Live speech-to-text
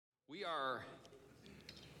We are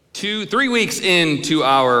 3 weeks into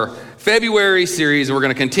our February series, and we're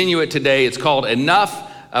going to continue it today. It's called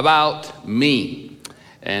Enough About Me.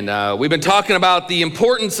 And we've been talking about the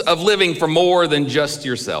importance of living for more than just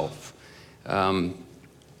yourself. We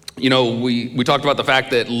talked about the fact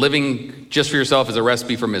that living just for yourself is a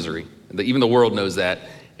recipe for misery. Even the world knows that,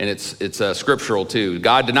 and it's scriptural too.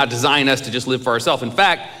 God did not design us to just live for ourselves. In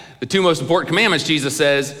fact, the two most important commandments, Jesus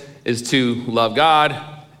says, is to love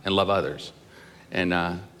God and love others.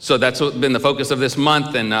 And so that's been the focus of this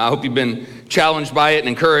month, and I hope you've been challenged by it and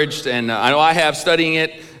encouraged. And I know I have, studying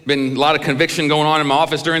it. Been a lot of conviction going on in my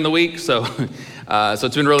office during the week, so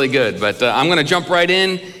it's been really good. But I'm going to jump right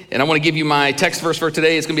in, and I want to give you my text verse for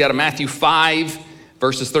today. It's going to be out of Matthew 5,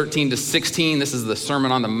 verses 13 to 16. This is the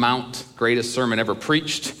Sermon on the Mount, greatest sermon ever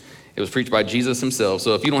preached. It was preached by Jesus himself.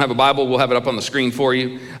 So if you don't have a Bible, we'll have it up on the screen for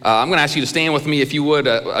you. I'm going to ask you to stand with me, if you would,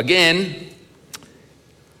 again.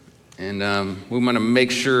 And we want to make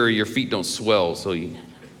sure your feet don't swell, so you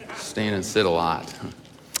stand and sit a lot.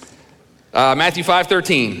 Matthew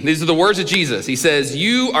 5:13. These are the words of Jesus. He says,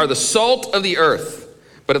 "You are the salt of the earth,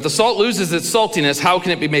 but if the salt loses its saltiness, how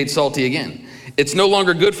can it be made salty again? It's no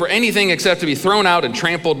longer good for anything except to be thrown out and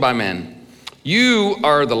trampled by men. You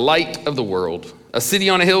are the light of the world. A city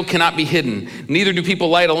on a hill cannot be hidden. Neither do people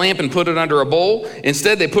light a lamp and put it under a bowl.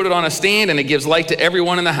 Instead, they put it on a stand, and it gives light to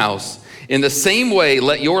everyone in the house. In the same way,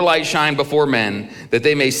 let your light shine before men, that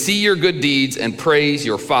they may see your good deeds and praise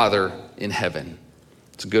your Father in heaven."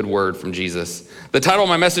 It's a good word from Jesus. The title of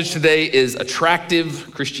my message today is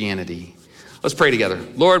Attractive Christianity. Let's pray together.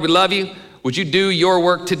 Lord, we love you. Would you do your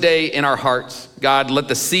work today in our hearts? God, let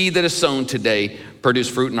the seed that is sown today produce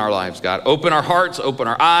fruit in our lives. God, open our hearts, open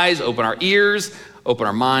our eyes, open our ears, open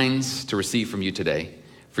our minds to receive from you today,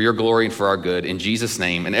 for your glory and for our good. In Jesus'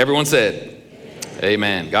 name. And everyone said,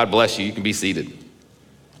 Amen. God bless you. You can be seated.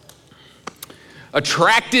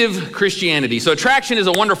 Attractive Christianity. So attraction is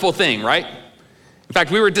a wonderful thing, right? In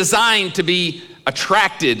fact, we were designed to be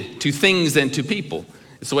attracted to things and to people.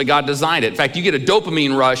 It's the way God designed it. In fact, you get a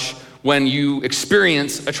dopamine rush when you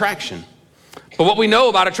experience attraction. But what we know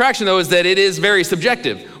about attraction, though, is that it is very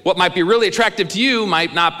subjective. What might be really attractive to you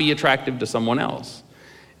might not be attractive to someone else.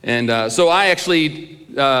 And so I actually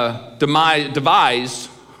devised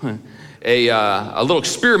a little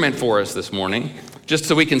experiment for us this morning, just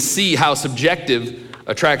so we can see how subjective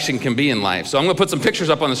attraction can be in life. So I'm going to put some pictures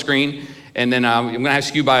up on the screen, and then I'm going to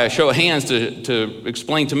ask you by a show of hands to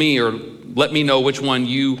explain to me or let me know which one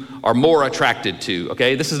you are more attracted to,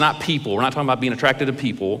 okay? This is not people. We're not talking about being attracted to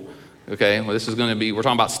people, okay? Well, this is going to be, we're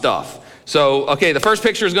talking about stuff. So, okay, the first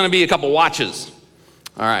picture is going to be a couple watches.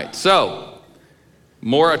 All right, so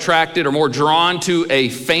more attracted or more drawn to a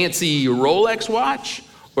fancy Rolex watch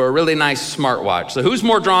or a really nice smartwatch? So who's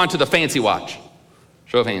more drawn to the fancy watch?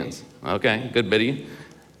 Show of hands. Okay, good bit of you.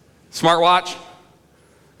 Smartwatch?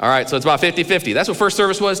 All right, so it's about 50-50. That's what first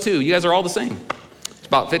service was too. You guys are all the same. It's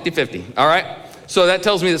about 50-50. All right, so that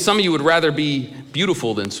tells me that some of you would rather be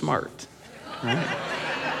beautiful than smart. Right?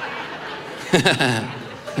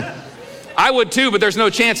 I would too, but there's no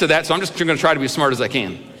chance of that, so I'm just going to try to be as smart as I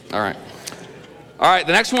can. All right. All right,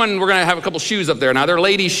 the next one, we're going to have a couple shoes up there. Now, they're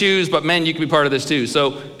ladies' shoes, but men, you can be part of this too.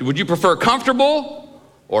 So would you prefer comfortable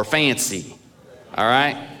or fancy? All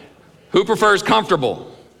right. Who prefers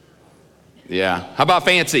comfortable? Yeah. How about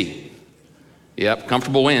fancy? Yep,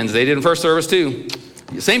 comfortable wins. They did in first service too.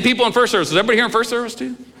 Same people in first service. Is everybody here in first service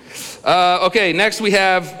too? Okay, next we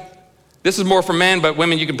have, this is more for men, but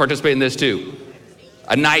women, you can participate in this too.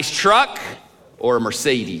 A nice truck or a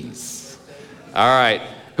Mercedes? All right.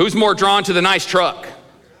 Who's more drawn to the nice truck?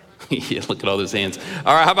 Yeah, look at all those hands.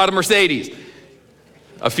 All right, how about a Mercedes?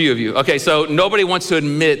 A few of you. Okay, so nobody wants to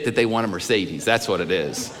admit that they want a Mercedes. That's what it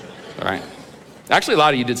is. All right. Actually, a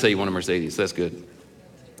lot of you did say you want a Mercedes. That's good.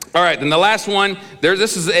 All right, then the last one,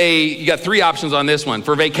 you got three options on this one.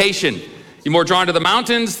 For vacation, you more drawn to the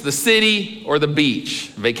mountains, the city, or the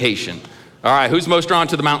beach? Vacation. All right, who's most drawn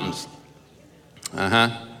to the mountains?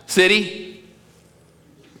 City?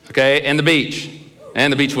 Okay, and the beach.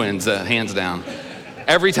 And the beach wins, hands down.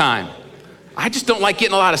 Every time. I just don't like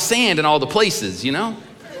getting a lot of sand in all the places, you know?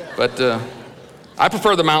 But I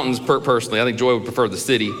prefer the mountains personally. I think Joy would prefer the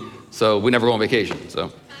city, so we never go on vacation.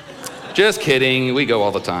 So just kidding, we go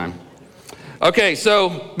all the time. Okay,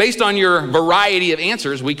 so based on your variety of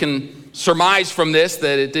answers, we can surmise from this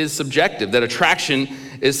that it is subjective, that attraction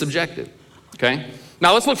is subjective, okay?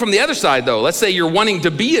 Now let's look from the other side though. Let's say you're wanting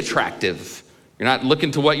to be attractive. You're not looking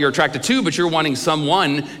to what you're attracted to, but you're wanting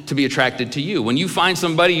someone to be attracted to you. When you find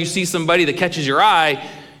somebody, you see somebody that catches your eye,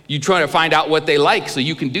 you try to find out what they like so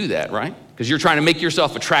you can do that, right? Because you're trying to make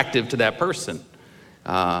yourself attractive to that person.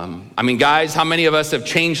 Guys, how many of us have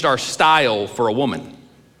changed our style for a woman?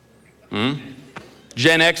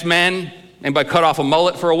 Gen X men, anybody cut off a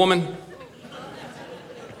mullet for a woman?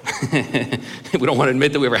 We don't want to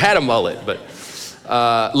admit that we ever had a mullet, but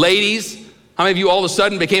ladies, how many of you all of a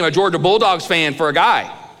sudden became a Georgia Bulldogs fan for a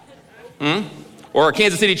guy? Or a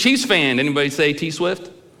Kansas City Chiefs fan? Anybody say T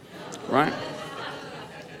Swift? Right?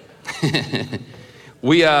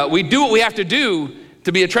 We do what we have to do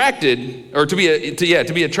to be attracted, or to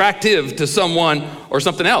be attractive to someone or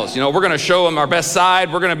something else. We're going to show them our best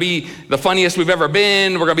side. We're going to be the funniest we've ever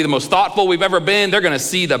been. We're going to be the most thoughtful we've ever been. They're going to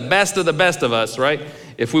see the best of us, right?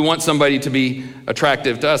 If we want somebody to be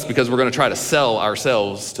attractive to us, because we're going to try to sell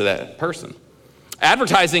ourselves to that person.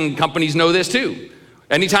 Advertising companies know this too.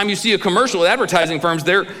 Anytime you see a commercial with advertising firms,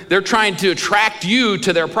 they're trying to attract you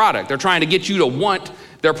to their product. They're trying to get you to want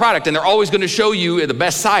their product, and they're always going to show you the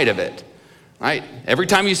best side of it. Right? Every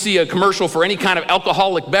time you see a commercial for any kind of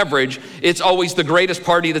alcoholic beverage, it's always the greatest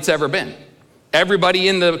party that's ever been. Everybody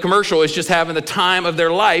in the commercial is just having the time of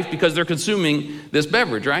their life because they're consuming this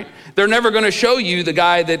beverage, right? They're never going to show you the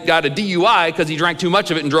guy that got a DUI because he drank too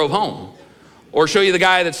much of it and drove home. Or show you the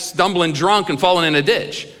guy that's stumbling drunk and falling in a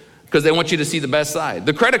ditch, because they want you to see the best side.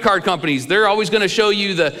 The credit card companies, they're always going to show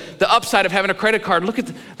you the upside of having a credit card. Look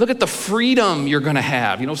at the freedom you're going to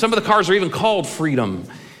have. Some of the cars are even called Freedom.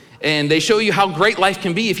 And they show you how great life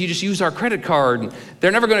can be if you just use our credit card.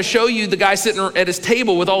 They're never going to show you the guy sitting at his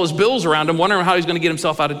table with all his bills around him, wondering how he's going to get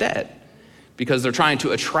himself out of debt, because they're trying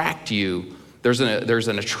to attract you. There's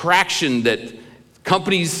an attraction that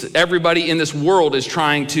companies, everybody in this world is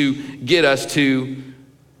trying to get us to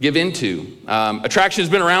give into. Attraction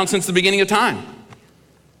has been around since the beginning of time.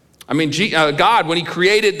 God, when he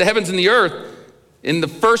created the heavens and the earth, in the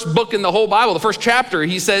first book in the whole Bible, the first chapter,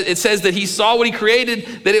 it says that he saw what he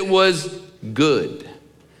created, that it was good.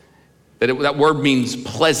 That word means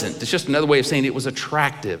pleasant. It's just another way of saying it was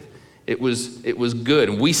attractive. It was good.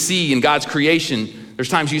 And we see in God's creation, there's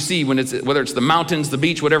times you see whether it's the mountains, the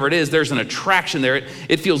beach, whatever it is, there's an attraction there.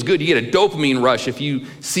 It feels good. You get a dopamine rush if you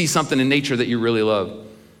see something in nature that you really love.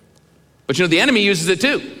 But the enemy uses it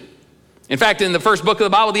too. In fact, in the first book of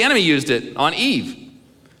the Bible, the enemy used it on Eve.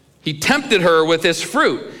 He tempted her with this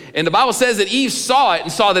fruit. And the Bible says that Eve saw it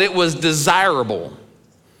and saw that it was desirable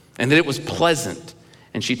and that it was pleasant,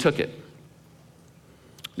 and she took it.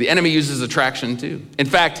 The enemy uses attraction too. In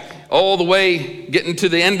fact, all the way getting to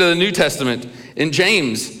the end of the New Testament, in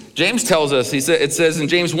James tells us, it says in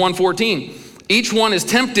James 1:14, each one is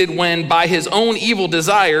tempted when by his own evil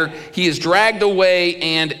desire he is dragged away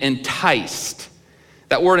and enticed.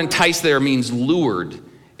 That word enticed there means lured.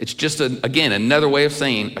 It's just, again, another way of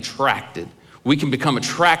saying attracted. We can become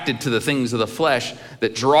attracted to the things of the flesh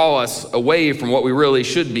that draw us away from what we really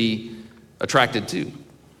should be attracted to.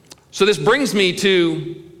 So this brings me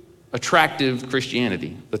to attractive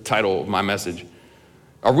Christianity, the title of my message.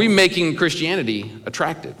 Are we making Christianity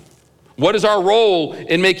attractive? What is our role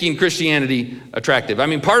in making Christianity attractive?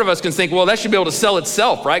 Part of us can think, well, that should be able to sell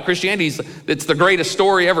itself, right? It's the greatest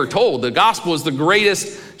story ever told. The gospel is the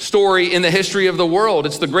greatest story in the history of the world.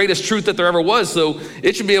 It's the greatest truth that there ever was, so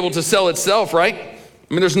it should be able to sell itself, right?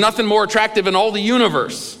 There's nothing more attractive in all the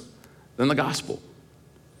universe than the gospel.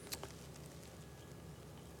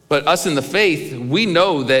 But us in the faith, we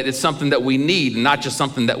know that it's something that we need, not just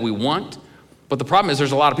something that we want. But the problem is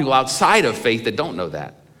there's a lot of people outside of faith that don't know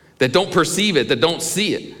that don't perceive it, that don't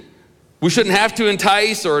see it. We shouldn't have to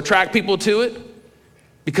entice or attract people to it,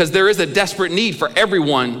 because there is a desperate need for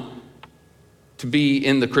everyone to be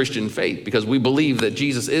in the Christian faith, because we believe that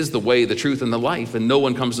Jesus is the way, the truth, and the life, and no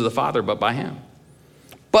one comes to the Father but by him.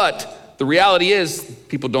 But the reality is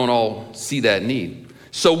people don't all see that need.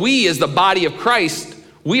 So we, as the body of Christ,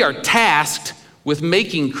 we are tasked with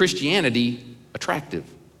making Christianity attractive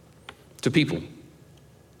to people.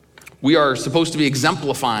 We are supposed to be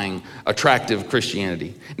exemplifying attractive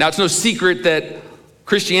Christianity. Now, it's no secret that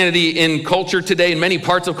Christianity in culture today, in many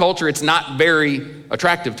parts of culture, it's not very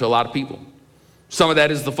attractive to a lot of people. Some of that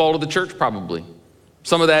is the fault of the church, probably.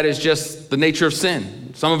 Some of that is just the nature of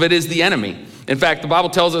sin. Some of it is the enemy. In fact, the Bible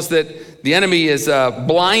tells us that the enemy is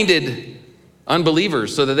blinded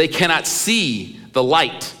unbelievers so that they cannot see the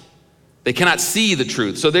light. They cannot see the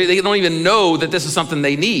truth. So they don't even know that this is something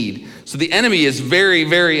they need. So the enemy is very,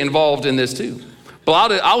 very involved in this too.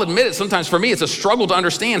 But I'll admit it, sometimes for me, it's a struggle to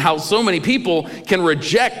understand how so many people can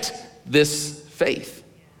reject this faith.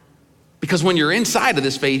 Because when you're inside of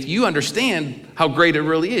this faith, you understand how great it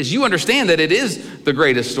really is. You understand that it is the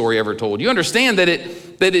greatest story ever told. You understand that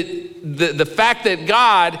the fact that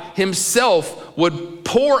God himself would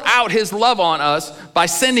pour out his love on us by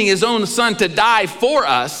sending his own son to die for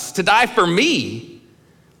us, to die for me,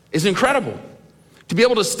 is incredible. To be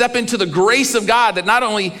able to step into the grace of God, that not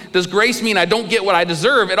only does grace mean I don't get what I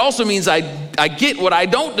deserve, it also means I get what I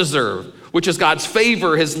don't deserve, which is God's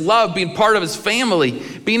favor, his love, being part of his family,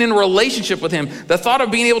 being in a relationship with him. The thought of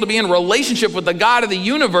being able to be in a relationship with the God of the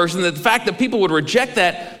universe, and the fact that people would reject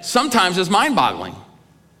that sometimes is mind-boggling.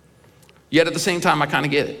 Yet at the same time, I kind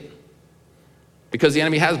of get it, because the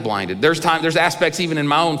enemy has blinded. There's aspects even in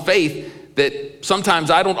my own faith that sometimes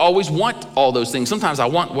I don't always want all those things. Sometimes I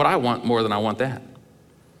want what I want more than I want that.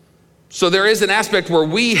 So there is an aspect where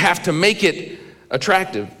we have to make it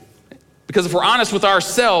attractive. Because if we're honest with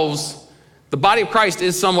ourselves, the body of Christ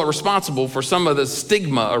is somewhat responsible for some of the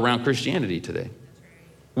stigma around Christianity today.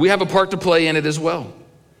 We have a part to play in it as well.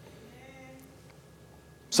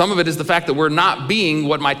 Some of it is the fact that we're not being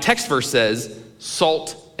what my text verse says,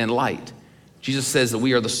 salt and light. Jesus says that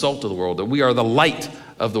we are the salt of the world, that we are the light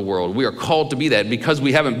of the world. We are called to be that. Because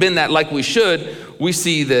we haven't been that like we should, we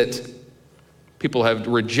see that people have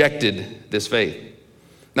rejected this faith.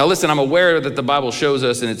 Now listen, I'm aware that the Bible shows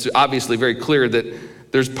us, and it's obviously very clear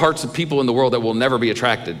that there's parts of people in the world that will never be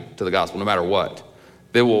attracted to the gospel, no matter what.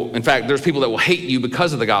 In fact, there's people that will hate you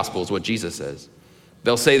because of the gospel, is what Jesus says.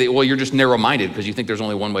 They'll say that, well, you're just narrow-minded because you think there's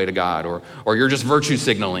only one way to God, or you're just virtue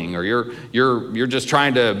signaling, or you're just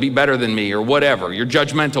trying to be better than me, or whatever. You're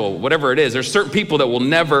judgmental, whatever it is. There's certain people that will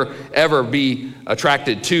never, ever be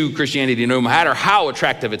attracted to Christianity, no matter how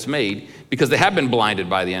attractive it's made, because they have been blinded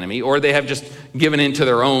by the enemy, or they have just given into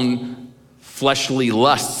their own fleshly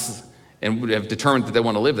lusts and have determined that they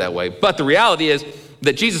want to live that way. But the reality is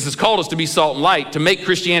that Jesus has called us to be salt and light, to make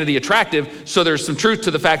Christianity attractive. So there's some truth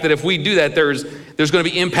to the fact that if we do that, there's going to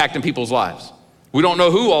be impact in people's lives. We don't know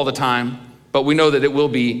who all the time, but we know that it will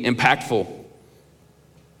be impactful.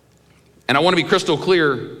 And I want to be crystal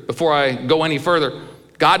clear before I go any further.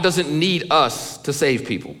 God doesn't need us to save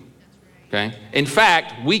people, okay? In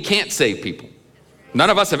fact, we can't save people. None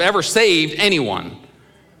of us have ever saved anyone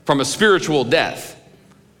from a spiritual death.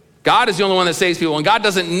 God is the only one that saves people, and God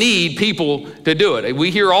doesn't need people to do it.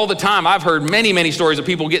 We hear all the time, I've heard many, many stories of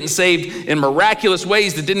people getting saved in miraculous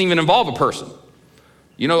ways that didn't even involve a person.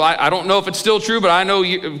 You know, I don't know if it's still true, but I know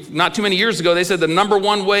not too many years ago, they said the number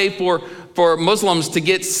one way for Muslims to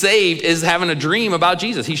get saved is having a dream about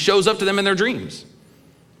Jesus. He shows up to them in their dreams,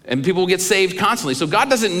 and people get saved constantly. So God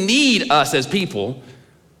doesn't need us as people,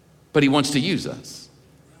 but he wants to use us.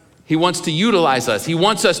 He wants to utilize us. He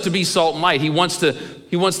wants us to be salt and light. He wants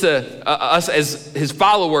us as his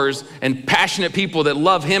followers and passionate people that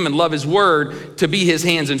love him and love his word to be his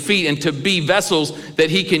hands and feet and to be vessels that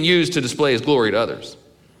he can use to display his glory to others.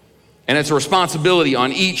 And it's a responsibility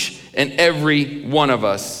on each and every one of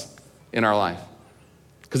us in our life.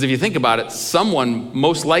 Because if you think about it, someone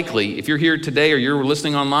most likely, if you're here today or you're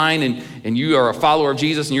listening online and you are a follower of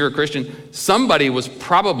Jesus and you're a Christian, somebody was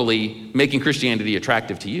probably making Christianity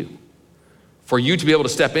attractive to you. For you to be able to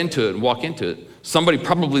step into it and walk into it, somebody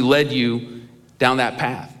probably led you down that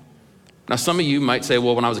path. Now, some of you might say,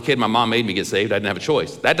 well, when I was a kid, my mom made me get saved. I didn't have a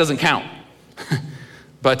choice. That doesn't count.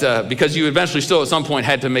 But because you eventually still at some point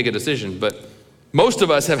had to make a decision. But most of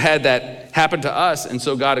us have had that happen to us, and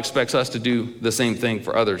so God expects us to do the same thing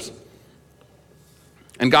for others.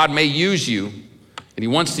 And God may use you, and he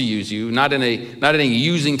wants to use you, not in a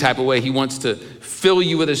using type of way. He wants to fill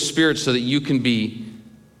you with his Spirit so that you can be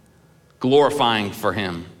glorifying for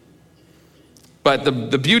him. But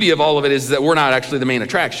the beauty of all of it is that we're not actually the main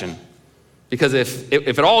attraction. Because if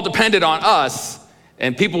it all depended on us,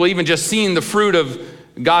 and people even just seeing the fruit of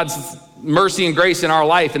God's mercy and grace in our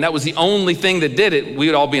life, and that was the only thing that did it, we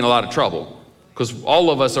would all be in a lot of trouble. Because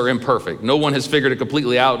all of us are imperfect. No one has figured it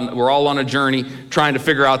completely out, and we're all on a journey trying to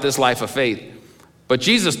figure out this life of faith. But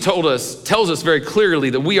Jesus tells us very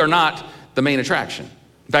clearly that we are not the main attraction.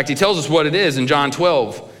 In fact, he tells us what it is in John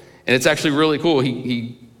 12. And it's actually really cool.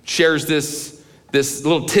 He shares this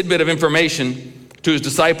little tidbit of information to his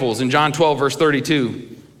disciples in John 12, verse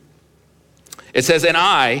 32. It says, and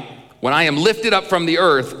when I am lifted up from the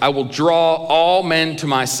earth, I will draw all men to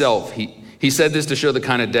myself. He said this to show the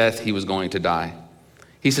kind of death he was going to die.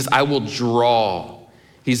 He says, I will draw.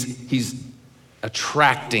 He's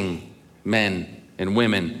attracting men and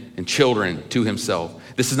women and children to himself.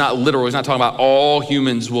 This is not literal. He's not talking about all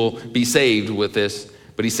humans will be saved with this.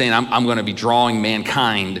 But he's saying, I'm going to be drawing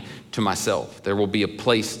mankind to myself. There will be a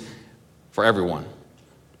place for everyone.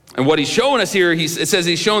 And what he's showing us here, it says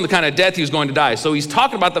he's showing the kind of death he was going to die. So he's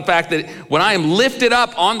talking about the fact that when I am lifted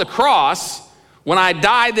up on the cross, when I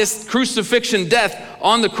die this crucifixion death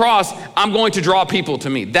on the cross, I'm going to draw people to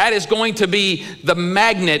me. That is going to be the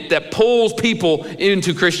magnet that pulls people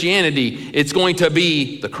into Christianity. It's going to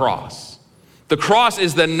be the cross. The cross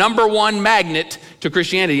is the number one magnet to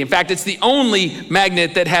Christianity. In fact, it's the only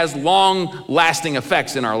magnet that has long-lasting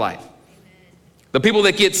effects in our life. The people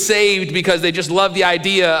that get saved because they just love the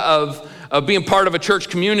idea of being part of a church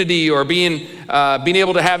community or being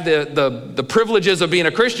able to have the privileges of being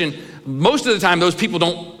a Christian, most of the time those people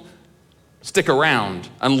don't stick around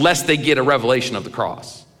unless they get a revelation of the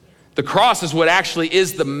cross. The cross is what actually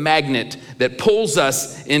is the magnet that pulls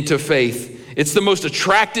us into faith. It's the most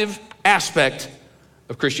attractive aspect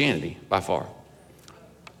of Christianity by far.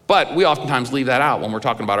 But we oftentimes leave that out when we're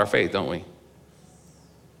talking about our faith, don't we?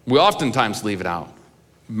 We oftentimes leave it out.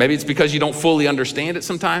 Maybe it's because you don't fully understand it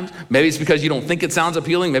sometimes. Maybe it's because you don't think it sounds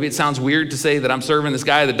appealing. Maybe it sounds weird to say that I'm serving this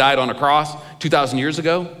guy that died on a cross 2,000 years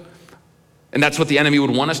ago. And that's what the enemy would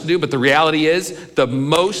want us to do. But the reality is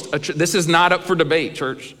this is not up for debate,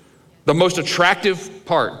 church. The most attractive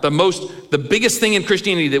part, the biggest thing in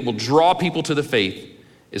Christianity that will draw people to the faith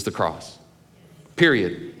is the cross.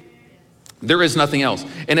 Period. There is nothing else.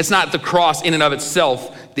 And it's not the cross in and of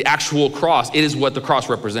itself, the actual cross. It is what the cross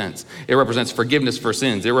represents. It represents forgiveness for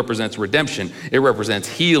sins. It represents redemption. It represents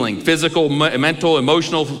healing, physical, mental,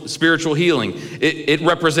 emotional, spiritual healing. It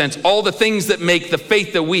represents all the things that make the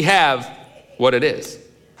faith that we have what it is.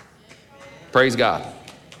 Praise God.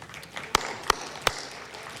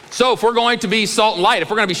 So if we're going to be salt and light, if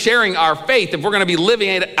we're going to be sharing our faith, if we're going to be living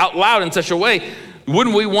it out loud in such a way,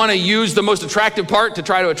 wouldn't we want to use the most attractive part to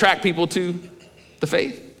try to attract people to the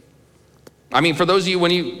faith? I mean, for those of you,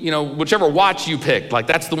 when whichever watch you picked, like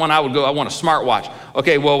that's the one I would go, I want a smart watch.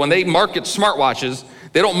 Okay, well, when they market smartwatches,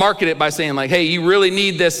 they don't market it by saying like, hey, you really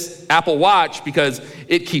need this Apple Watch because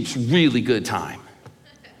it keeps really good time.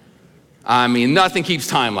 I mean, nothing keeps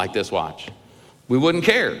time like this watch. We wouldn't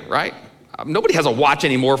care, right? Nobody has a watch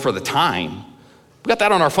anymore for the time. We got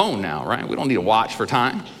that on our phone now, right? We don't need a watch for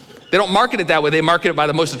time. They don't market it that way. They market it by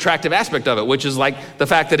the most attractive aspect of it, which is like the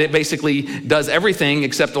fact that it basically does everything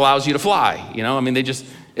except allows you to fly. I mean,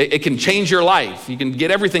 it can change your life. You can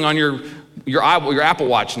get everything on your Apple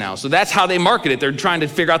Watch now. So that's how they market it. They're trying to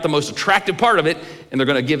figure out the most attractive part of it, and they're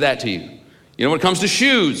going to give that to you. When it comes to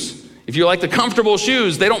shoes, if you like the comfortable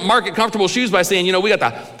shoes, they don't market comfortable shoes by saying, we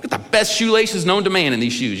got the best shoelaces known to man in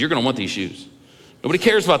these shoes. You're going to want these shoes. Nobody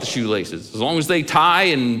cares about the shoelaces. As long as they tie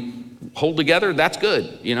and hold together, that's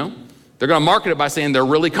good, They're going to market it by saying they're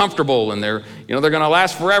really comfortable and they're going to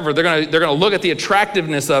last forever. They're going to look at the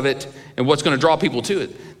attractiveness of it and what's going to draw people to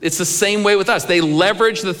it. It's the same way with us. They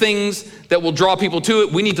leverage the things that will draw people to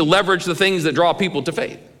it. We need to leverage the things that draw people to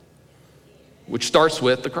faith, which starts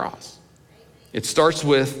with the cross. It starts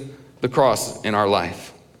with the cross in our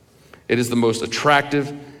life. It is the most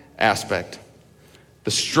attractive aspect.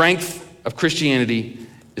 The strength of Christianity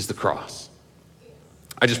is the cross.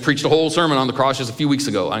 I just preached a whole sermon on the cross just a few weeks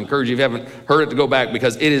ago. I encourage you, if you haven't heard it, to go back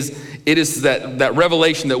because it is that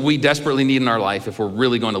revelation that we desperately need in our life if we're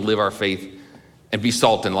really going to live our faith and be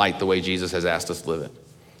salt and light the way Jesus has asked us to live it.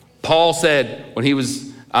 Paul said when he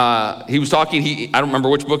was talking, I don't remember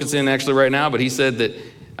which book it's in actually right now, but he said that,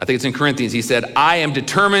 I think it's in Corinthians, he said, I am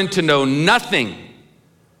determined to know nothing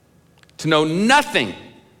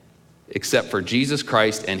except for Jesus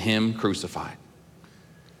Christ and him crucified.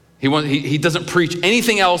 He doesn't preach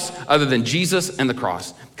anything else other than Jesus and the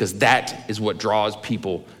cross because that is what draws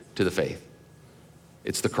people to the faith.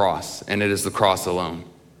 It's the cross, and it is the cross alone.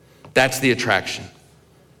 That's the attraction.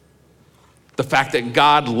 The fact that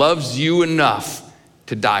God loves you enough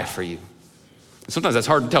to die for you. Sometimes that's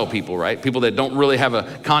hard to tell people, right? People that don't really have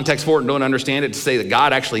a context for it and don't understand it, to say that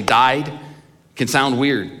God actually died can sound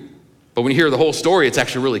weird. But when you hear the whole story, it's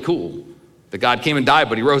actually really cool. That God came and died,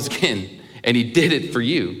 but he rose again, and he did it for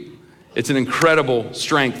you. It's an incredible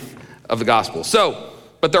strength of the gospel.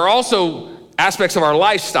 But there are also aspects of our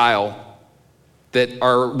lifestyle that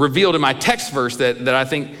are revealed in my text verse that I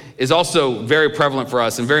think is also very prevalent for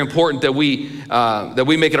us and very important that we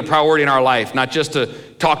make it a priority in our life, not just to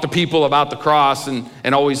talk to people about the cross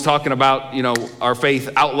and always talking about our faith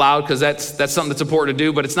out loud, because that's something that's important to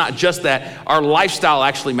do, but it's not just that. Our lifestyle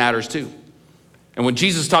actually matters too. And when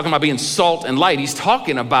Jesus is talking about being salt and light, he's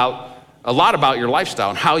talking about a lot about your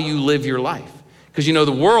lifestyle and how you live your life. Because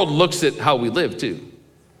the world looks at how we live too.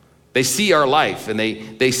 They see our life and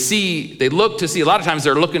they look to see, a lot of times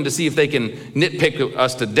they're looking to see if they can nitpick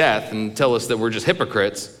us to death and tell us that we're just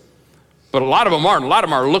hypocrites. But a lot of them aren't. A lot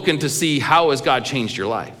of them are looking to see, how has God changed your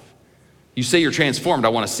life? You say you're transformed, I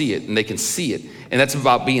want to see it, and they can see it. And that's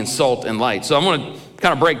about being salt and light. So I'm going to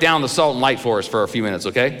kind of break down the salt and light for us for a few minutes,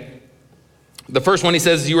 okay? The first one, he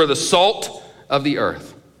says, you are the salt of the earth.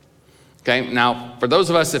 Okay, now, for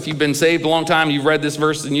those of us, if you've been saved a long time, you've read this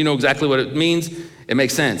verse and you know exactly what it means, it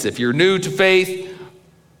makes sense. If you're new to faith,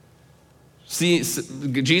 See,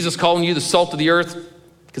 Jesus calling you the salt of the earth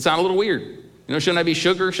could sound a little weird. Shouldn't I be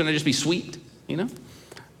sugar? Shouldn't I just be sweet?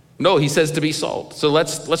 No, he says to be salt. So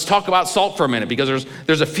let's talk about salt for a minute, because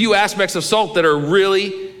there's a few aspects of salt that are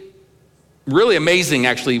really, really amazing,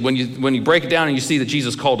 actually, when you break it down and you see that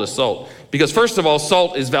Jesus called us salt. Because first of all,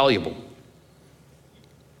 salt is valuable.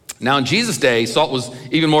 Now, in Jesus' day, salt was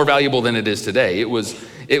even more valuable than it is today. It was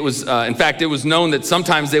in fact, it was known that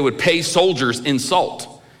sometimes they would pay soldiers in salt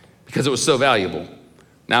because it was so valuable.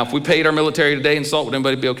 Now, if we paid our military today in salt, would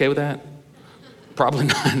anybody be okay with that? Probably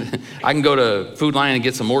not. I can go to Food Lion and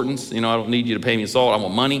get some Mortons. I don't need you to pay me in salt. I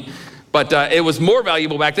want money. But it was more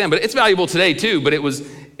valuable back then. But it's valuable today too. But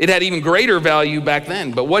it had even greater value back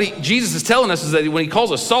then. But what Jesus is telling us is that when he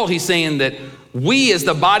calls us salt, he's saying that we as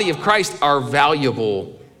the body of Christ are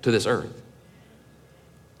valuable to this earth.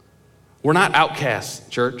 We're not outcasts,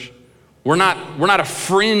 church. We're not a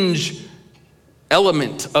fringe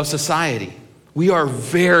element of society. We are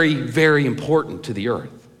very, very important to the earth.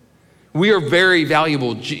 We are very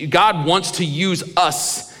valuable. God wants to use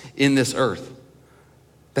us in this earth.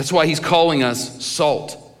 That's why he's calling us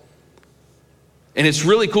salt. And it's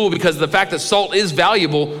really cool because the fact that salt is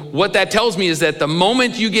valuable, what that tells me is that the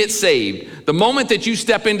moment you get saved, the moment that you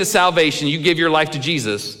step into salvation, you give your life to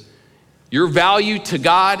Jesus, your value to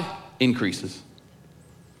God increases.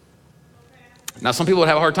 Now, some people would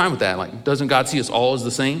have a hard time with that. Like, doesn't God see us all as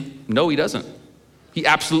the same? No, he doesn't. He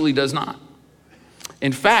absolutely does not.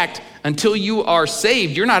 In fact, until you are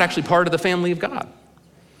saved, you're not actually part of the family of God.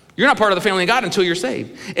 You're not part of the family of God until you're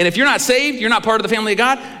saved. And if you're not saved, you're not part of the family of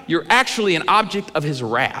God, you're actually an object of his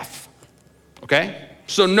wrath. Okay?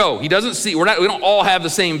 So no, he doesn't see, we don't all have the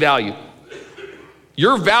same value.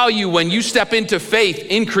 Your value when you step into faith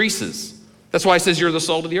increases. That's why he says you're the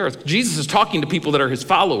salt of the earth. Jesus is talking to people that are his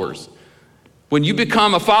followers. When you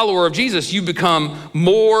become a follower of Jesus, you become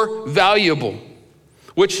more valuable,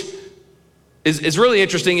 which is really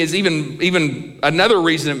interesting. Is even another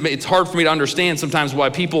reason it's hard for me to understand sometimes why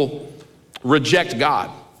people reject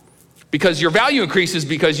God. Because your value increases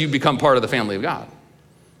because you become part of the family of God.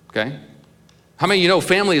 Okay? How many of you know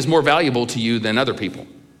family is more valuable to you than other people?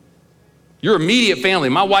 Your immediate family,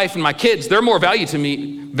 my wife and my kids, they're more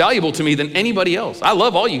valuable to me than anybody else. I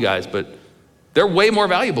love all you guys, but they're way more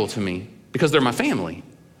valuable to me because they're my family.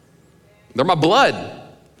 They're my blood.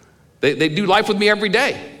 They do life with me every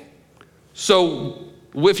day. So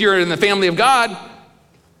if you're in the family of God,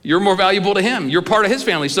 you're more valuable to him. You're part of his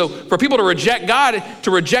family. So for people to reject God, to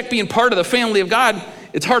reject being part of the family of God,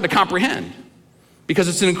 it's hard to comprehend, because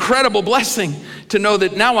it's an incredible blessing to know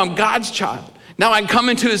that now I'm God's child. Now I can come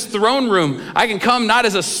into his throne room. I can come not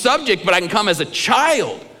as a subject, but I can come as a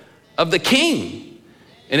child of the King.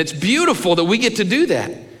 And it's beautiful that we get to do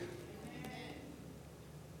that.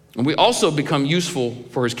 And we also become useful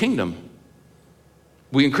for his kingdom.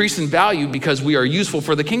 We increase in value because we are useful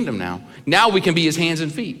for the kingdom now. Now we can be his hands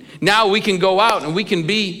and feet. Now we can go out and we can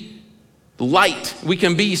be light. We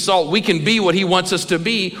can be salt. We can be what he wants us to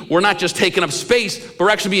be. We're not just taking up space, but we're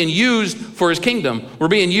actually being used for his kingdom. We're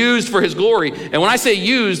being used for his glory. And when I say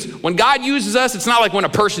used, when God uses us, it's not like when a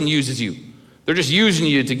person uses you. They're just using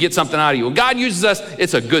you to get something out of you. When God uses us,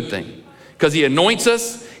 it's a good thing, because he anoints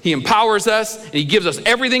us, he empowers us, and he gives us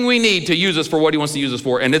everything we need to use us for what he wants to use us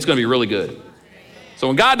for, and it's going to be really good. So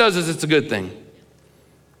when God does this, it's a good thing,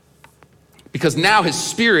 because now his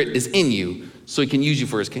spirit is in you, so he can use you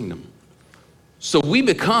for his kingdom. So we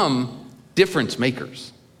become difference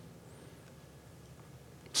makers.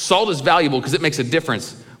 Salt is valuable because it makes a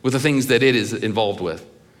difference with the things that it is involved with.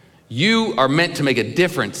 You are meant to make a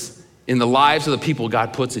difference in the lives of the people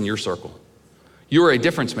God puts in your circle. You are a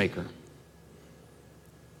difference maker.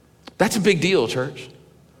 That's a big deal, church.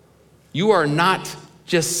 You are not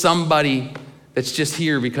just somebody that's just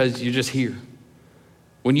here because you're just here.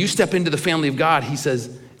 When you step into the family of God, he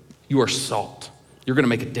says, you are salt. You're gonna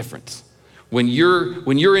make a difference. When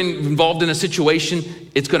you're involved in a situation,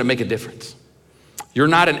 it's gonna make a difference. You're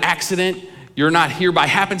not an accident. You're not here by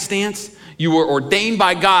happenstance. You were ordained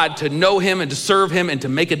by God to know him and to serve him and to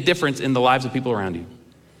make a difference in the lives of people around you.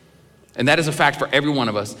 And that is a fact for every one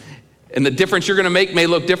of us. And the difference you're gonna make may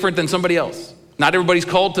look different than somebody else. Not everybody's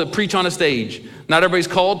called to preach on a stage. Not everybody's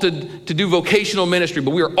called to do vocational ministry,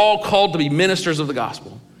 but we are all called to be ministers of the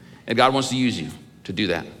gospel. And God wants to use you to do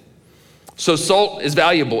that. So salt is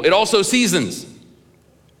valuable. It also seasons.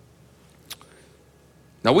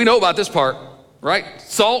 Now we know about this part, right?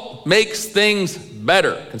 Salt makes things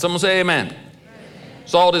better. Can someone say amen? Amen.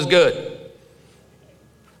 Salt is good.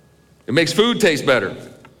 It makes food taste better.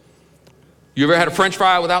 You ever had a French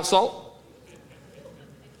fry without salt?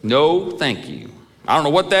 No, thank you. I don't know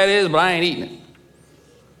what that is, but I ain't eating it.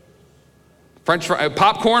 French fry,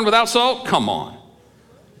 popcorn without salt? Come on.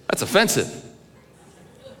 That's offensive.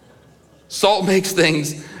 Salt makes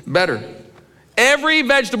things better. Every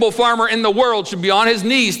vegetable farmer in the world should be on his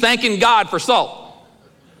knees thanking God for salt,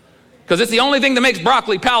 because it's the only thing that makes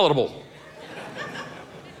broccoli palatable.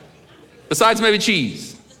 Besides maybe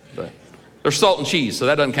cheese. But there's salt and cheese, so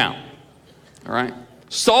that doesn't count. All right?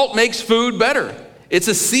 Salt makes food better. It's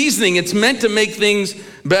a seasoning. It's meant to make things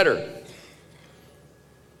better.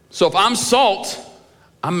 So if I'm salt,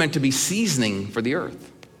 I'm meant to be seasoning for the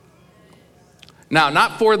earth. Now,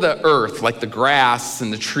 not for the earth, like the grass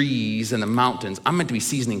and the trees and the mountains. I'm meant to be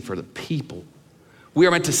seasoning for the people. We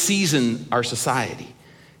are meant to season our society,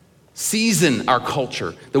 season our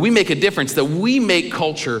culture, that we make a difference, that we make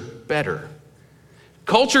culture better.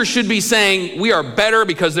 Culture should be saying we are better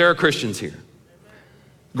because there are Christians here.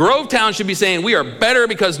 Grovetown should be saying we are better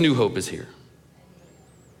because New Hope is here.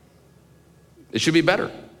 It should be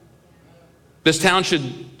better. This town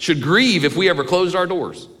should grieve if we ever closed our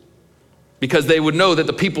doors, because they would know that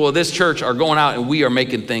the people of this church are going out and we are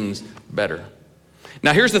making things better.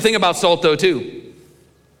 Now, here's the thing about salt, though, too.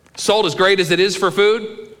 Salt, as great as it is for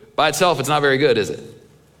food, by itself, it's not very good, is it?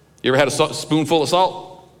 You ever had a spoonful of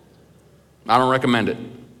salt? I don't recommend it.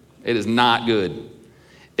 It is not good.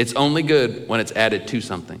 It's only good when it's added to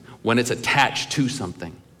something, when it's attached to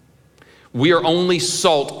something. We are only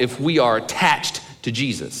salt if we are attached to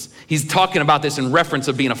Jesus. He's talking about this in reference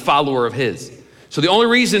of being a follower of his. So the only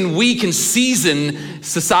reason we can season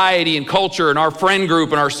society and culture and our friend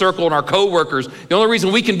group and our circle and our coworkers, the only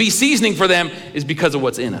reason we can be seasoning for them is because of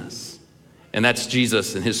what's in us. And that's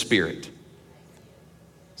Jesus and his Spirit.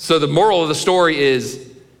 So the moral of the story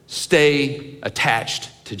is stay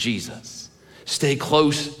attached to Jesus. Stay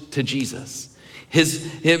close to Jesus.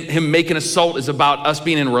 Him making us salt is about us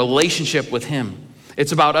being in relationship with him.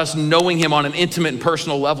 It's about us knowing him on an intimate and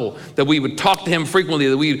personal level, that we would talk to him frequently,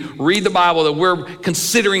 that we read the Bible, that we're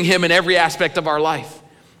considering him in every aspect of our life.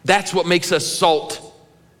 That's what makes us salt.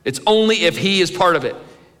 It's only if he is part of it.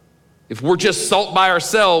 If we're just salt by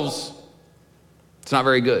ourselves, it's not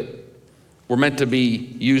very good. We're meant to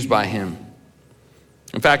be used by him.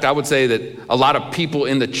 In fact, I would say that a lot of people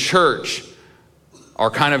in the church are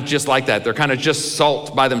kind of just like that. They're kind of just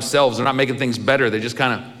salt by themselves. They're not making things better. They just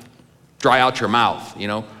kind of dry out your mouth, you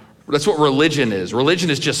know? That's what religion is.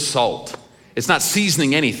 Religion is just salt. It's not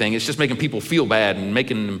seasoning anything. It's just making people feel bad and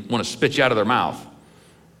making them want to spit you out of their mouth.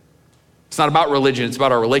 It's not about religion. It's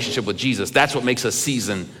about our relationship with Jesus. That's what makes us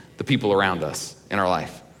season the people around us in our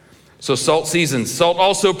life. So salt seasons. Salt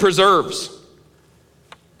also preserves.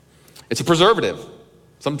 It's a preservative.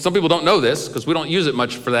 Some people don't know this because we don't use it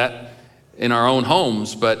much for that in our own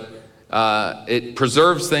homes, but it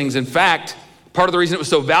preserves things. In fact, part of the reason it was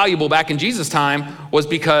so valuable back in Jesus' time was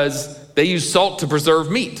because they used salt to preserve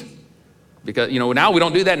meat. Because, now we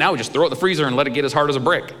don't do that. Now we just throw it in the freezer and let it get as hard as a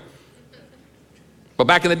brick. But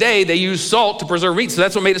back in the day, they used salt to preserve meat. So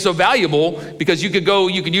that's what made it so valuable, because you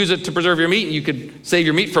could use it to preserve your meat, and you could save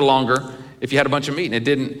your meat for longer if you had a bunch of meat. And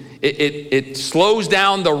it slows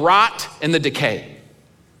down the rot and the decay.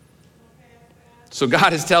 So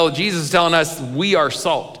Jesus is telling us we are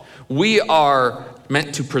salt. We are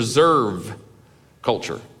meant to preserve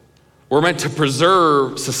culture. We're meant to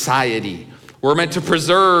preserve society. We're meant to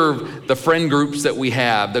preserve the friend groups that we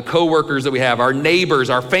have, the coworkers that we have, our neighbors,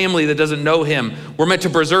 our family that doesn't know him. We're meant to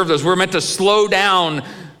preserve those. We're meant to slow down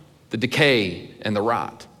the decay and the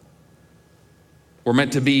rot. We're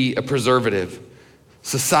meant to be a preservative.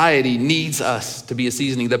 Society needs us to be a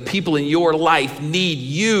seasoning. The people in your life need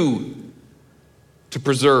you to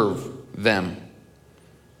preserve them.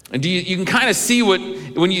 And you can kind of see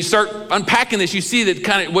when you start unpacking this, you see that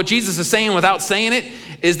kind of what Jesus is saying without saying it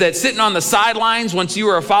is that sitting on the sidelines once you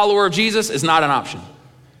are a follower of Jesus is not an option.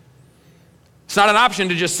 It's not an option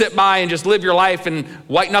to just sit by and just live your life and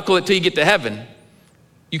white knuckle it till you get to heaven.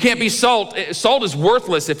 You can't be salt. Salt is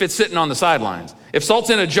worthless if it's sitting on the sidelines. If salt's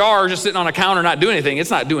in a jar just sitting on a counter not doing anything,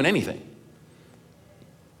 it's not doing anything.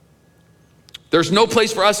 There's no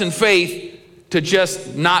place for us in faith to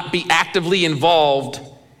just not be actively involved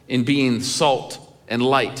in being salt and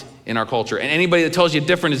light in our culture. And anybody that tells you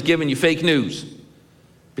different is giving you fake news,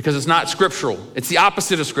 because it's not scriptural. It's the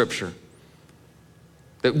opposite of scripture.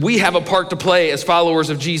 That we have a part to play as followers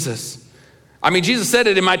of Jesus. I mean, Jesus said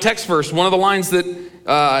it in my text verse, one of the lines that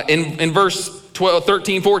in verse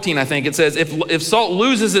 13, 14, I think, it says, if salt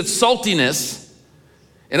loses its saltiness,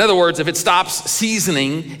 in other words, if it stops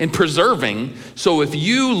seasoning and preserving, so if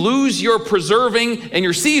you lose your preserving and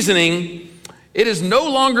your seasoning, it is no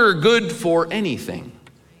longer good for anything.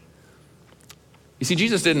 You see,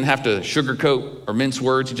 Jesus didn't have to sugarcoat or mince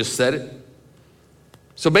words. He just said it.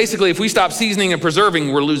 So basically, if we stop seasoning and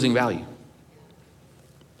preserving, we're losing value.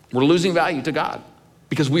 We're losing value to God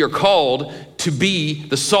because we are called to be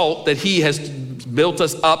the salt that he has built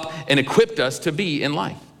us up and equipped us to be in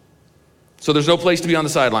life. So there's no place to be on the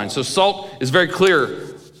sidelines. So salt is very clear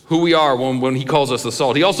who we are when he calls us the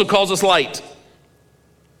salt. He also calls us light.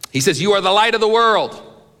 He says, you are the light of the world,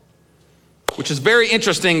 which is very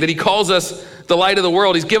interesting that he calls us the light of the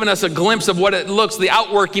world. He's given us a glimpse of what it looks, the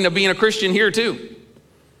outworking of being a Christian here too.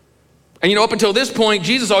 And up until this point,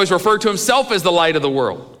 Jesus always referred to himself as the light of the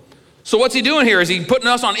world. So what's he doing here? Is he putting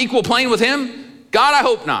us on equal plane with him? God, I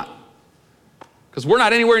hope not, because we're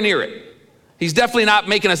not anywhere near it. He's definitely not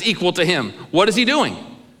making us equal to him. What is he doing?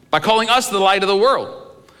 By calling us the light of the world.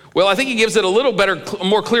 Well, I think he gives it a little better,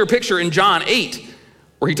 more clear picture in John 8,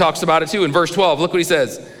 where he talks about it too. In verse 12, look what he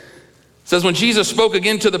says. It says, when Jesus spoke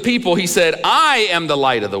again to the people, he said, I am the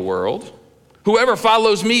light of the world. Whoever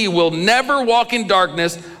follows me will never walk in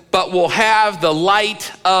darkness, but will have the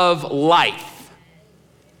light of life.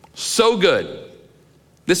 So good.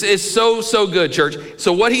 This is so good, church.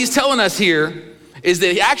 So what he's telling us here is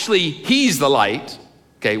that he's the light.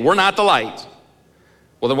 Okay, we're not the light.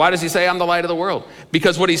 Well, then why does he say I'm the light of the world?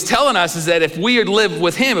 Because what he's telling us is that if we live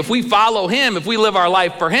with him, if we follow him, if we live our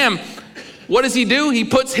life for him, what does he do? He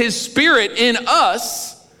puts his spirit in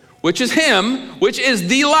us, which is him, which is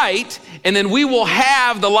the light, and then we will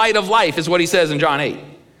have the light of life, is what he says in John 8. He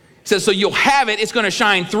says, so you'll have it, it's going to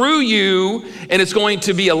shine through you, and it's going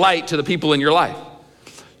to be a light to the people in your life.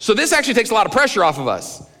 So this actually takes a lot of pressure off of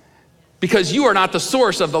us, because you are not the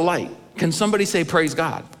source of the light. Can somebody say praise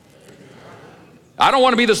God? I don't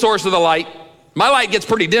want to be the source of the light. My light gets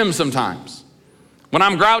pretty dim sometimes. When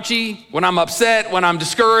I'm grouchy, when I'm upset, when I'm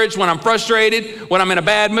discouraged, when I'm frustrated, when I'm in a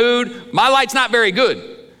bad mood, my light's not very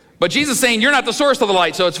good. But Jesus is saying you're not the source of the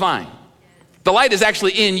light, so it's fine. The light is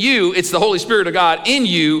actually in you. It's the Holy Spirit of God in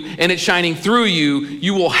you, and it's shining through you.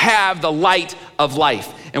 You will have the light of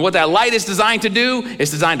life. And what that light is designed to do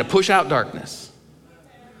is designed to push out darkness.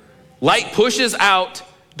 Light pushes out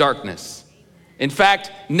darkness. In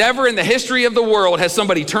fact, never in the history of the world has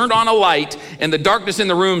somebody turned on a light and the darkness in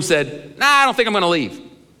the room said, nah, I don't think I'm going to leave.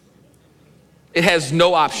 It has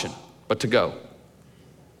no option but to go.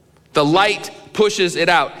 The light pushes it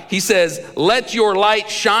out. He says, let your light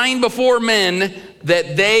shine before men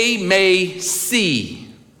that they may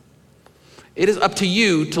see. It is up to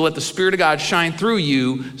you to let the Spirit of God shine through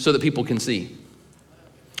you so that people can see.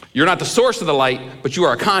 You're not the source of the light, but you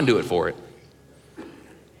are a conduit for it.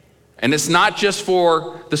 And it's not just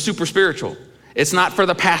for the super spiritual. It's not for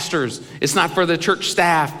the pastors. It's not for the church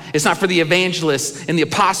staff. It's not for the evangelists and the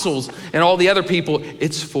apostles and all the other people.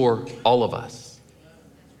 It's for all of us.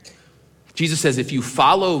 Jesus says, if you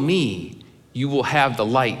follow me, you will have the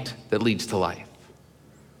light that leads to life.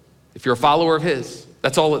 If you're a follower of his,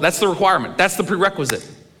 that's the requirement. That's the prerequisite.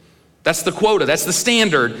 That's the quota. That's the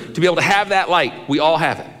standard to be able to have that light. We all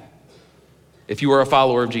have it if you are a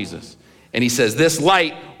follower of Jesus. And he says, this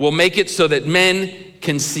light will make it so that men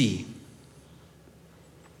can see.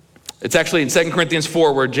 It's actually in 2 Corinthians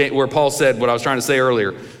 4 where Paul said what I was trying to say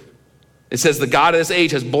earlier. It says, the God of this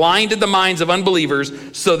age has blinded the minds of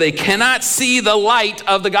unbelievers so they cannot see the light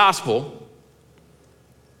of the gospel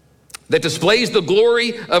that displays the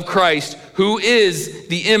glory of Christ, who is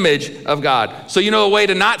the image of God. So you know a way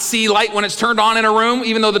to not see light when it's turned on in a room,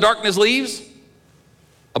 even though the darkness leaves?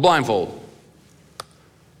 A blindfold.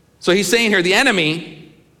 So he's saying here, the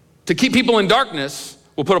enemy, to keep people in darkness,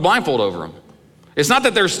 will put a blindfold over them. It's not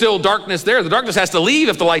that there's still darkness there. The darkness has to leave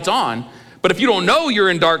if the light's on. But if you don't know you're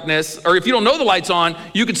in darkness, or if you don't know the light's on,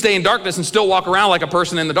 you could stay in darkness and still walk around like a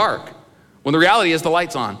person in the dark, when the reality is the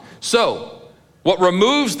light's on. So what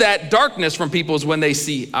removes that darkness from people is when they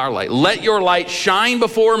see our light. Let your light shine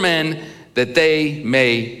before men that they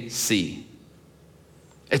may see.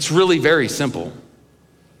 It's really very simple.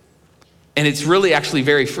 And it's really actually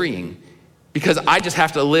very freeing, because I just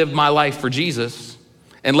have to live my life for Jesus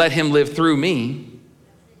and let him live through me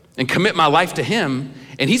and commit my life to him.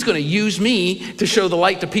 And he's going to use me to show the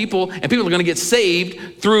light to people, and people are going to get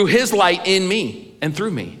saved through his light in me and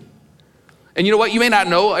through me. And you know what? You may not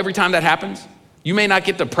know every time that happens. You may not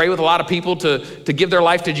get to pray with a lot of people to give their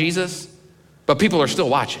life to Jesus, but people are still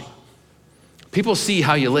watching. People see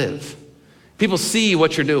how you live. People see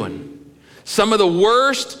what you're doing. Some of the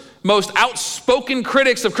worst, most outspoken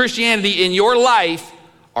critics of Christianity in your life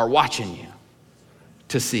are watching you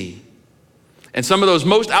to see. And some of those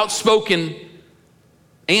most outspoken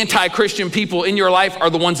anti-Christian people in your life are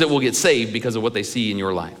the ones that will get saved because of what they see in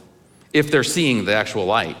your life, if they're seeing the actual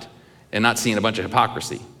light and not seeing a bunch of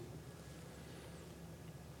hypocrisy.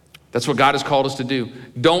 That's what God has called us to do.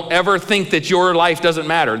 Don't ever think that your life doesn't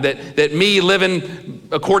matter, that me living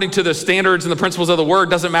according to the standards and the principles of the word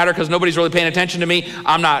doesn't matter because nobody's really paying attention to me.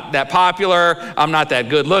 I'm not that popular. I'm not that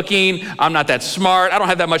good looking. I'm not that smart. I don't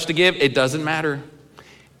have that much to give. It doesn't matter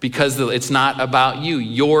because it's not about you.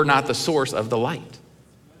 You're not the source of the light.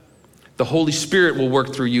 The Holy Spirit will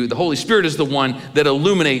work through you. The Holy Spirit is the one that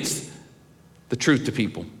illuminates the truth to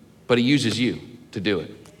people, but he uses you to do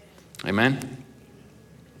it. Amen?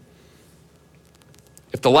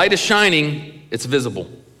 If the light is shining, it's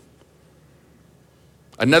visible.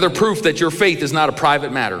 Another proof that your faith is not a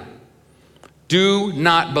private matter. Do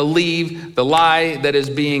not believe the lie that is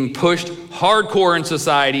being pushed hardcore in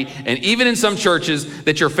society and even in some churches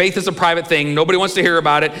that your faith is a private thing. Nobody wants to hear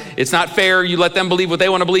about it. It's not fair. You let them believe what they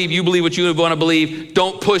want to believe. You believe what you want to believe.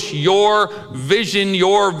 Don't push your vision,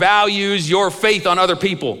 your values, your faith on other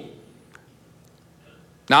people.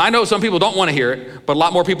 Now, I know some people don't want to hear it, but a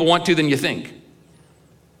lot more people want to than you think.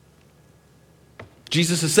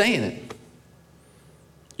 Jesus is saying it.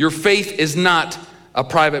 Your faith is not a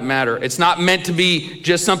private matter. It's not meant to be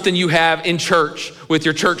just something you have in church with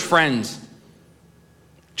your church friends.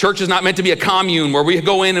 Church is not meant to be a commune where we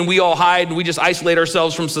go in and we all hide and we just isolate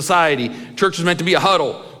ourselves from society. Church is meant to be a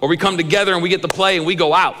huddle where we come together and we get to play and we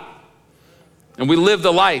go out and we live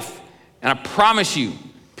the life. And I promise you,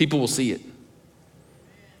 people will see it.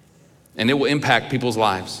 And it will impact people's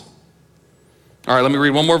lives. All right, let me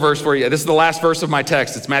read one more verse for you. This is the last verse of my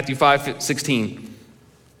text. It's Matthew 5:16.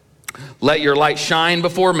 Let your light shine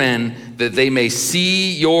before men that they may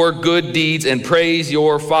see your good deeds and praise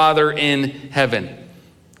your Father in heaven.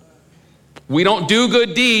 We don't do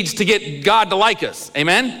good deeds to get God to like us.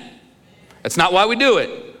 Amen? That's not why we do it.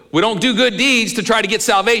 We don't do good deeds to try to get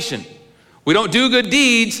salvation. We don't do good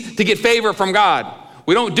deeds to get favor from God.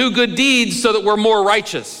 We don't do good deeds so that we're more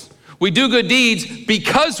righteous. We do good deeds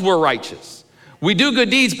because we're righteous. We do good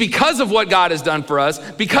deeds because of what God has done for us,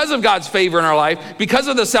 because of God's favor in our life, because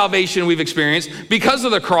of the salvation we've experienced, because of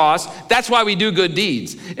the cross. That's why we do good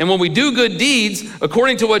deeds. And when we do good deeds,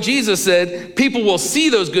 according to what Jesus said, people will see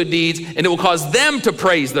those good deeds and it will cause them to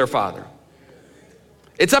praise their Father.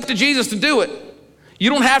 It's up to Jesus to do it. You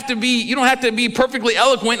don't have to be perfectly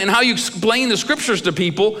eloquent in how you explain the scriptures to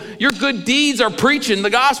people. Your good deeds are preaching the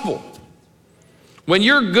gospel. When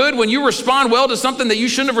you're good, when you respond well to something that you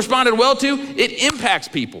shouldn't have responded well to, it impacts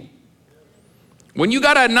people. When you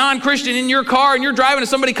got a non-Christian in your car and you're driving and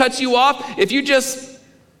somebody cuts you off, if you just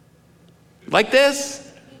like this,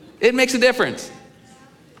 it makes a difference.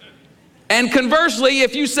 And conversely,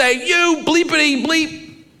 if you say, you bleepity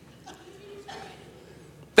bleep,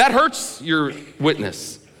 that hurts your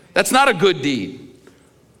witness. That's not a good deed.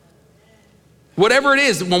 Whatever it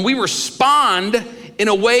is, when we respond in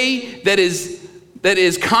a way that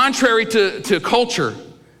is contrary to culture,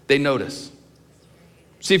 they notice.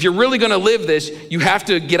 See, if you're really gonna live this, you have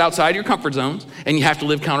to get outside your comfort zones and you have to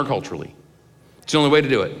live counterculturally. It's the only way to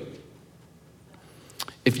do it.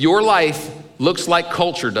 If your life looks like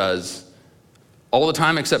culture does all the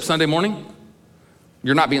time except Sunday morning,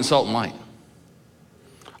 you're not being salt and light.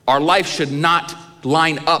 Our life should not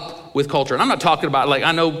line up with culture. And I'm not talking about,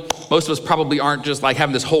 I know most of us probably aren't just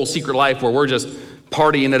having this whole secret life where we're just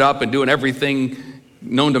partying it up and doing everything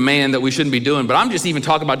known to man that we shouldn't be doing. But I'm just even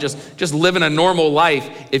talking about just living a normal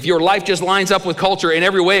life. If your life just lines up with culture in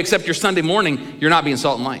every way except your Sunday morning, you're not being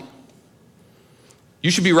salt and light. You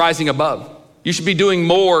should be rising above. You should be doing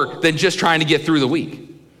more than just trying to get through the week.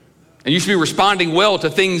 And you should be responding well to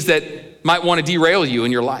things that might want to derail you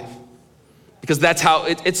in your life. Because that's how,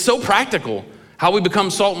 it's so practical, how we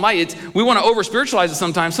become salt and light. We want to over-spiritualize it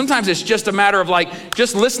sometimes. Sometimes it's just a matter of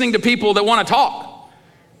just listening to people that want to talk.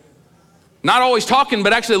 Not always talking,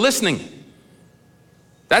 but actually listening.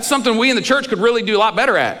 That's something we in the church could really do a lot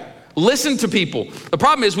better at. Listen to people. The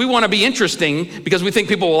problem is we want to be interesting because we think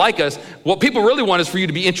people will like us. What people really want is for you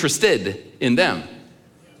to be interested in them.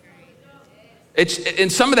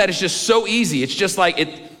 And some of that is just so easy. It's just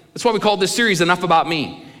that's why we call this series Enough About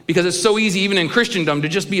Me. Because it's so easy, even in Christendom, to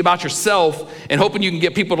just be about yourself and hoping you can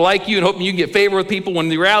get people to like you and hoping you can get favor with people, when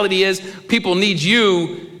the reality is people need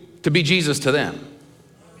you to be Jesus to them.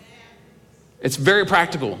 It's very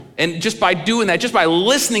practical. And just by doing that, just by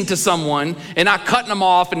listening to someone and not cutting them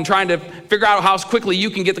off and trying to figure out how quickly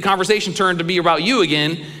you can get the conversation turned to be about you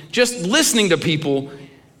again, just listening to people,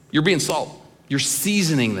 you're being salt. You're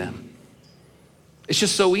seasoning them. It's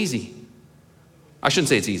just so easy. I shouldn't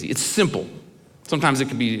say it's easy. It's simple. Sometimes it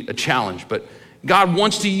can be a challenge, but God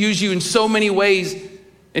wants to use you in so many ways.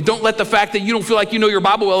 And don't let the fact that you don't feel like you know your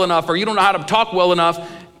Bible well enough or you don't know how to talk well enough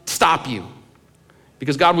stop you.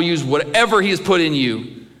 Because God will use whatever he has put in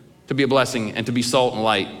you to be a blessing and to be salt and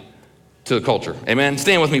light to the culture. Amen.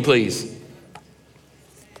 Stand with me, please.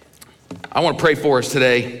 I want to pray for us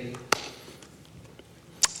today.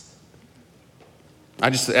 I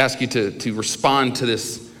just ask you to respond to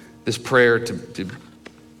this prayer, to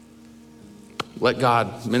let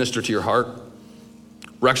God minister to your heart.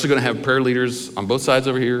 We're actually going to have prayer leaders on both sides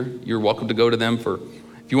over here. You're welcome to go to them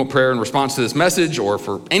if you want prayer in response to this message or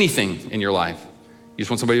for anything in your life. You just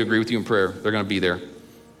want somebody to agree with you in prayer. They're going to be there.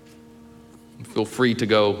 Feel free to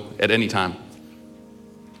go at any time.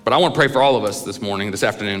 But I want to pray for all of us this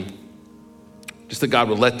afternoon, just that God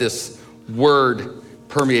would let this word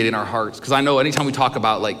permeate in our hearts. Because I know anytime we talk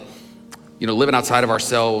about living outside of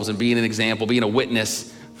ourselves and being an example, being a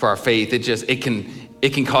witness for our faith, it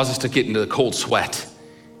can cause us to get into the cold sweat.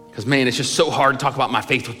 Because man, it's just so hard to talk about my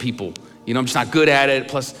faith with people. I'm just not good at it.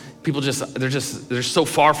 Plus, people they're so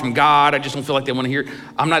far from God. I just don't feel like they want to hear it.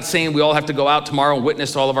 I'm not saying we all have to go out tomorrow and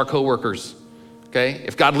witness to all of our coworkers. Okay?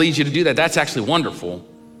 If God leads you to do that, that's actually wonderful.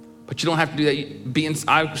 But you don't have to do that.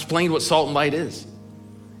 I explained what salt and light is.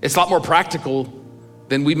 It's a lot more practical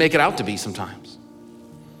than we make it out to be sometimes.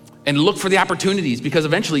 And look for the opportunities, because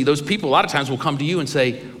eventually those people a lot of times will come to you and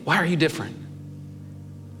say, why are you different?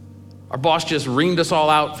 Our boss just reamed us all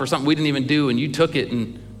out for something we didn't even do, and you took it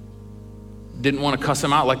and didn't want to cuss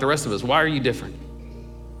him out like the rest of us. Why are you different?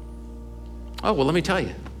 Oh, well, let me tell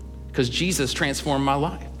you, because Jesus transformed my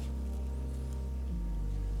life.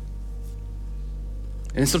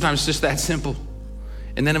 And sometimes it's just that simple.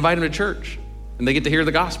 And then invite them to church, and they get to hear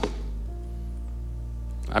the gospel.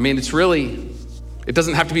 I mean, it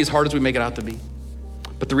doesn't have to be as hard as we make it out to be.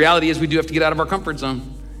 But the reality is we do have to get out of our comfort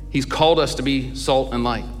zone. He's called us to be salt and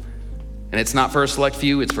light. And it's not for a select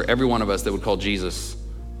few, it's for every one of us that would call Jesus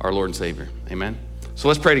our Lord and Savior. Amen. So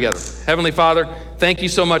let's pray together. Heavenly Father, thank you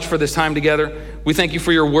so much for this time together. We thank you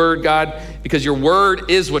for your word, God, because your word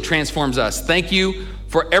is what transforms us. Thank you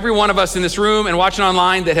for every one of us in this room and watching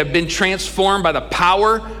online that have been transformed by the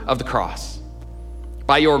power of the cross.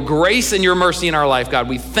 By your grace and your mercy in our life, God,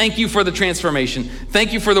 we thank you for the transformation.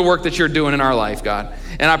 Thank you for the work that you're doing in our life, God.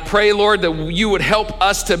 And I pray, Lord, that you would help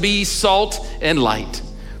us to be salt and light.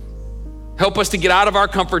 Help us to get out of our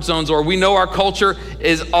comfort zones, Lord. We know our culture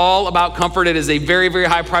is all about comfort. It is a very, very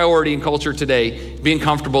high priority in culture today, being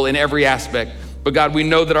comfortable in every aspect. But God, we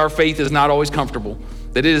know that our faith is not always comfortable,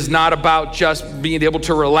 that it is not about just being able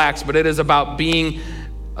to relax, but it is about being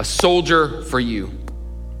a soldier for you,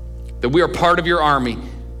 that we are part of your army,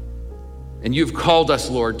 and you've called us,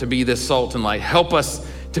 Lord, to be this salt and light. Help us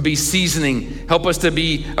to be seasoning. Help us to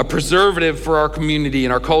be a preservative for our community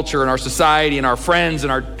and our culture and our society and our friends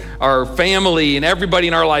and our family and everybody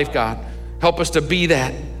in our life, God. Help us to be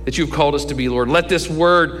that you've called us to be, Lord. Let this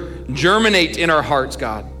word germinate in our hearts,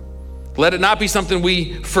 God. Let it not be something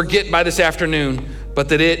we forget by this afternoon, but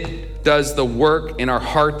that it does the work in our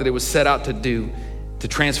heart that it was set out to do, to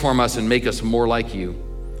transform us and make us more like you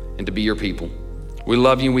and to be your people. We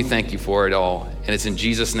love you and we thank you for it all. And it's in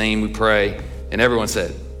Jesus' name we pray. And everyone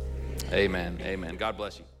said, amen, amen. God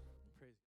bless you.